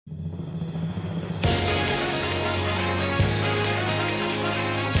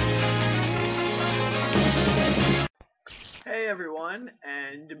Hey everyone,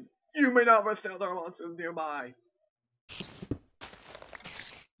 and you may not rest out, there are monsters nearby.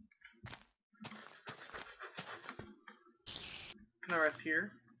 Can I rest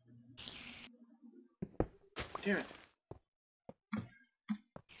here? Damn it. I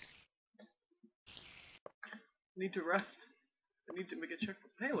need to rest. I need to make a check.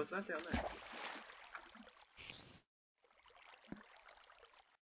 Hey, what's that down there?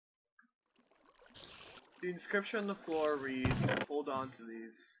 The inscription on the floor reads, hold on to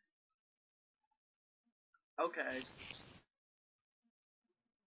these. Okay.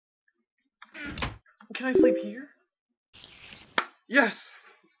 Can I sleep here? Yes!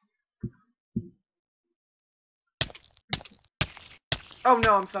 Oh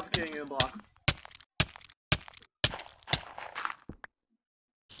no, I'm suffocating in a block.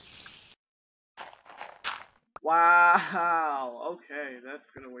 Wow, okay, that's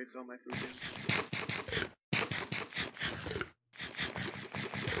gonna waste all my food.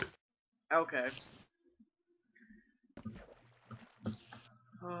 Okay.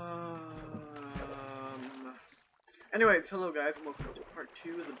 Anyways, hello guys, and welcome to part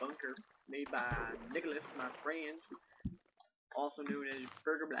 2 of the bunker made by Nicholas, my friend, also known as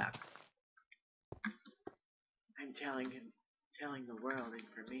Burgerblock. I'm telling the world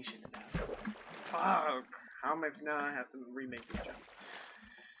information about it. Fuck! How am I now? I have to remake this jump.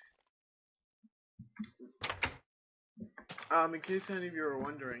 In case any of you are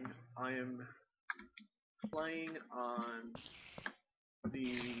wondering, I am playing on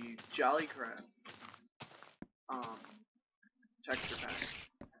the Jolly Crab texture pack.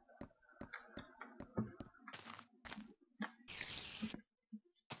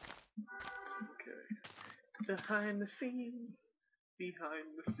 Okay. Behind the scenes.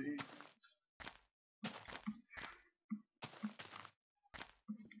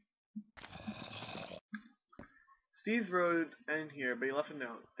 Steve's road in here, but he left a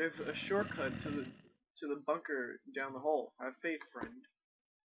note. There's a shortcut to the bunker down the hole. Have faith, friend.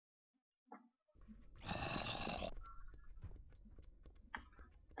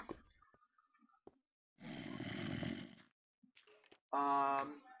 I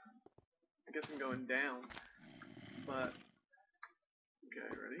guess I'm going down, but okay,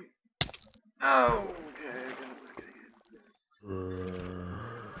 ready? Oh, okay, I'm not getting it.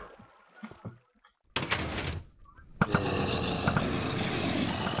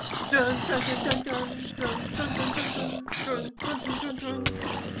 Dun, dun, dun, dun, dun, dun, dun, dun, dun, dun, dun, dun.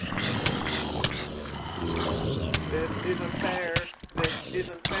 This isn't fair. This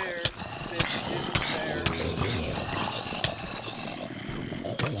isn't fair. This isn't fair.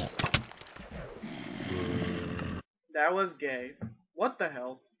 That was gay. What the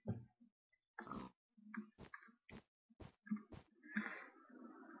hell?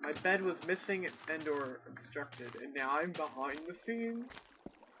 My bed was missing and or obstructed, and now I'm behind the scenes.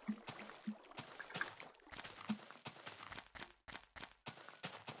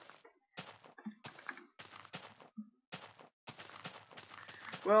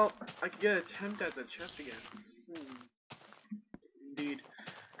 Well, I could get an attempt at the chest again. Indeed.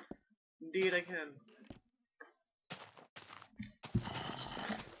 Indeed I can.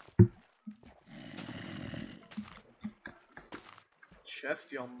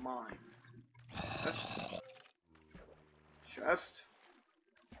 Chest your mind. Chest?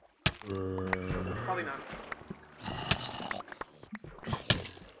 Probably not.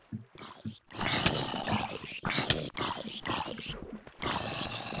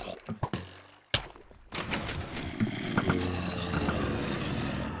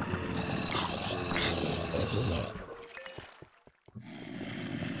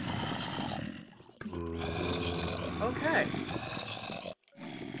 Okay.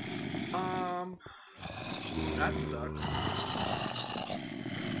 That sucks.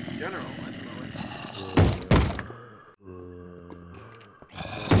 General, at the moment.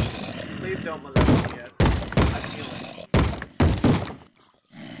 Please don't molest me yet. I'm healing.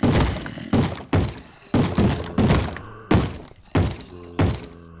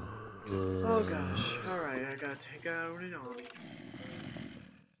 Oh gosh. Alright, I gotta take out an army.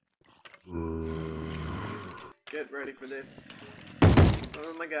 Get ready for this.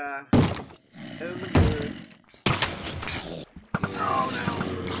 Oh my god. Oh my god. Oh no.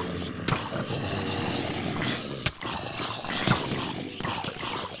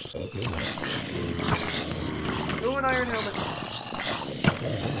 Ooh, an iron helmet.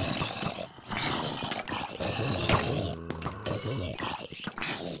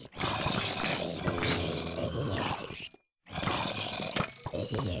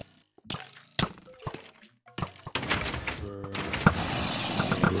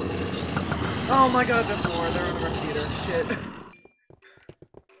 Oh my god, there's more. They're on a repeater. Shit.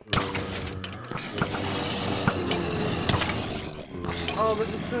 Oh,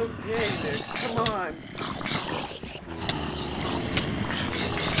 this is so gay, Nick. Come on.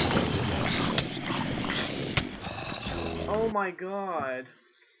 Oh my god.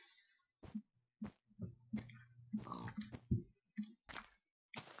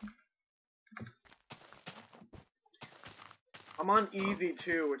 I'm on easy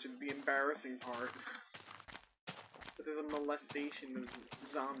too, which is the embarrassing part. But there's a molestation of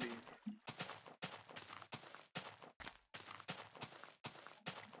zombies.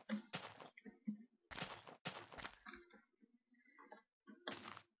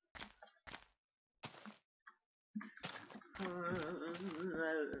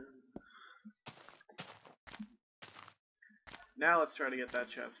 Now let's try to get that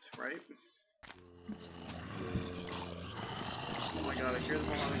chest, right? Oh my god, I hear them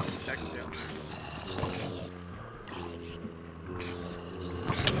all having sex down there.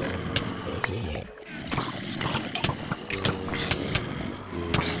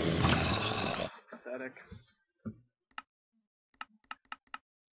 Pathetic.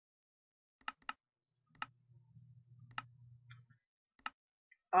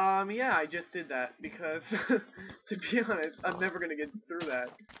 Yeah, I just did that because, to be honest, I'm never gonna get through that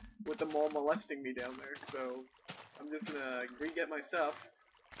with them all molesting me down there, so I'm just gonna re-get my stuff.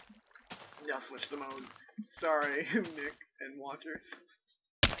 Now switch the mode. Sorry, Nick and watchers.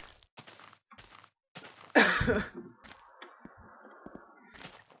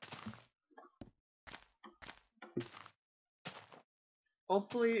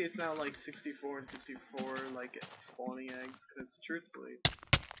 Hopefully it's not like 64 and 64 like spawning eggs, because truthfully,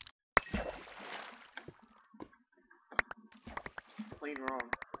 plain wrong.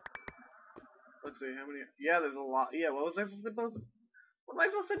 Let's see how many. Yeah, there's a lot. Yeah, what was I supposed to? What am I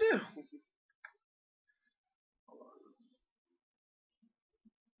supposed to do? Hold on, let's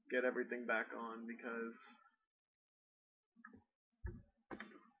get everything back on because.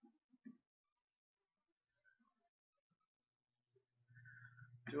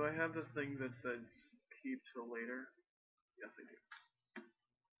 Do I have the thing that says keep till later? Yes, I do.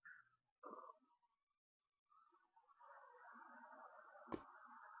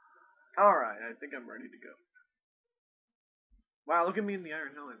 Alright, I think I'm ready to go. Wow, look at me in the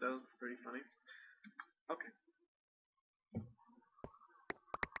iron helmet. That was pretty funny. Okay.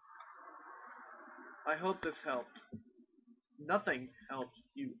 I hope this helped. Nothing helped,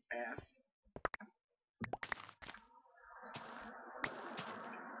 you ass.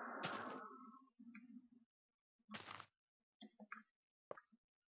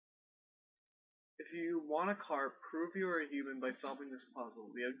 If you want a car, prove you are a human by solving this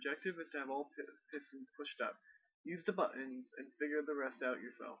puzzle. The objective is to have all pistons pushed up. Use the buttons and figure the rest out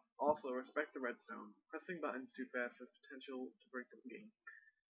yourself. Also, respect the redstone. Pressing buttons too fast has potential to break the game.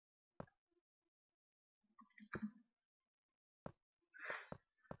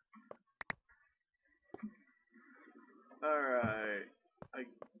 Alright, I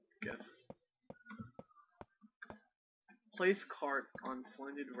guess. Place cart on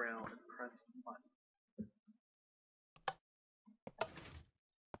slanted rail and press button.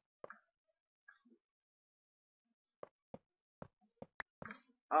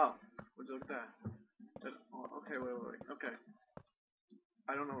 Oh, would you look at that? Oh, okay, wait. Okay.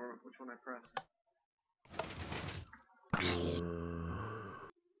 I don't know which one I pressed.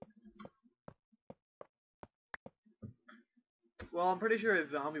 Well, I'm pretty sure a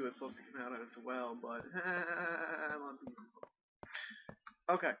zombie was supposed to come out as well, but I'm on peaceful.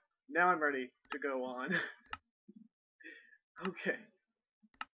 Okay, now I'm ready to go on. Okay.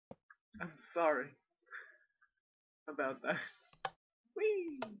 I'm sorry about that.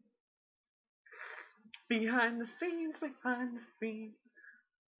 Whee! Behind the scenes.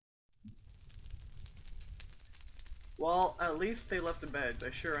 Well, at least they left the beds. I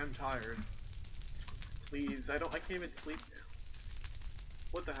sure am tired. Please, I can't even sleep now.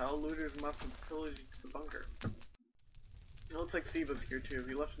 What the hell? Looters must have pillaged the bunker. It looks like Steve was here too.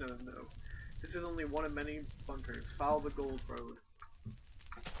 He left another note. This is only one of many bunkers. Follow the gold road.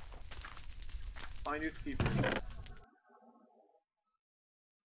 Find your keepers.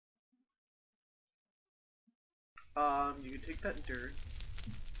 You can take that dirt.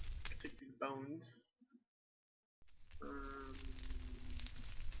 You can take these bones.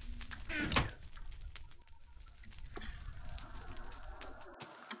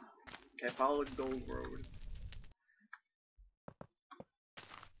 Okay, follow the gold road.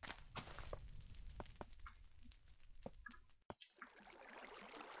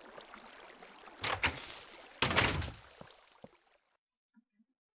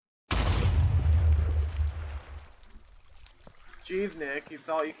 Jeez, Nick, you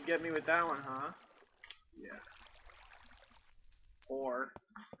thought you could get me with that one, huh? Yeah. Or...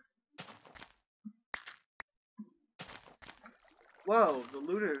 Whoa, the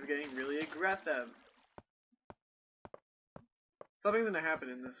looter is getting really aggressive. Something's gonna happen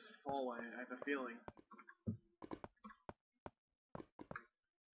in this hallway, I have a feeling.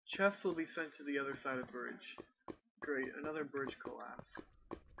 Chest will be sent to the other side of the bridge. Great, another bridge collapse.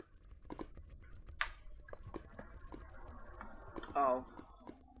 Oh.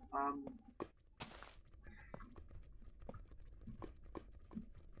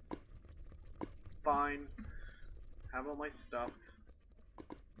 Fine. Have all my stuff.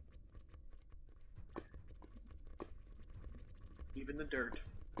 Even the dirt.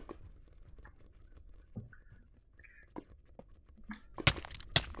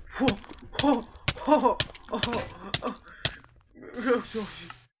 Whoa! Oh! Oh! Oh! Oh!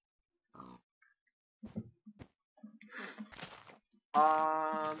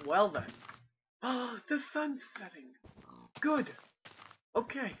 Well then. The sun's setting. Good.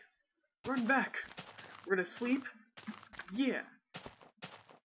 Okay. Run back. We're gonna sleep. Yeah.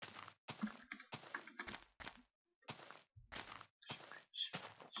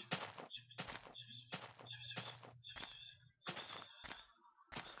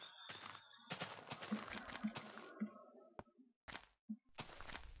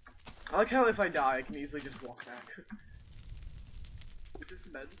 I like how if I die, I can easily just walk back. Is this a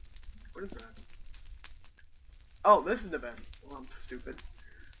bed? What is that? Oh, this is the bed. Well, I'm stupid.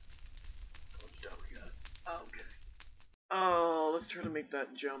 Okay. Oh, let's try to make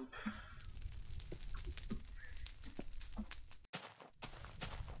that jump.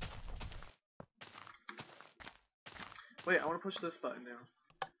 Wait, I want to push this button now.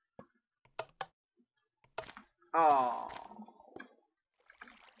 Oh.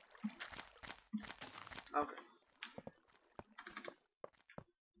 Okay.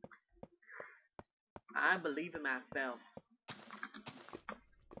 I believe in myself.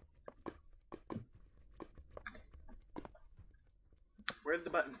 Where's the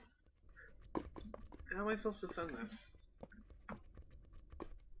button? How am I supposed to send this?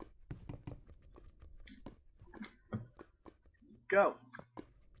 Go.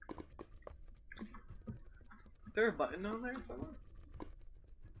 Is there a button on there somewhere?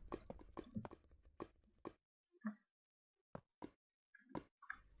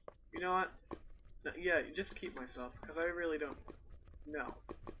 You know what? No, yeah, you just keep myself, because I really don't know.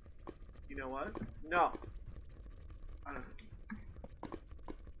 You know what? No. I don't know.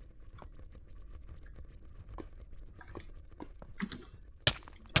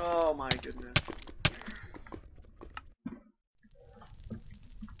 Oh my goodness.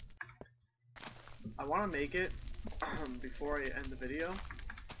 I want to make it before I end the video.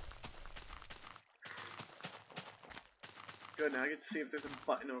 Good, now I get to see if there's a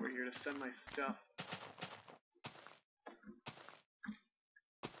button over here to send my stuff.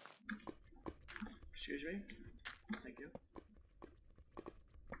 Excuse me? Thank you.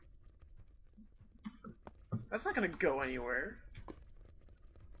 That's not gonna go anywhere.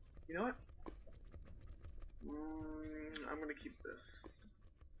 You know what? I'm gonna keep this.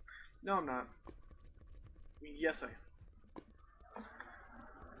 No, I'm not. Yes, I am.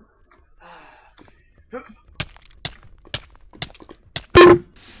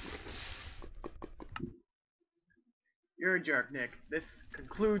 You're a jerk, Nick. This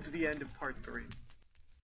concludes the end of part 3.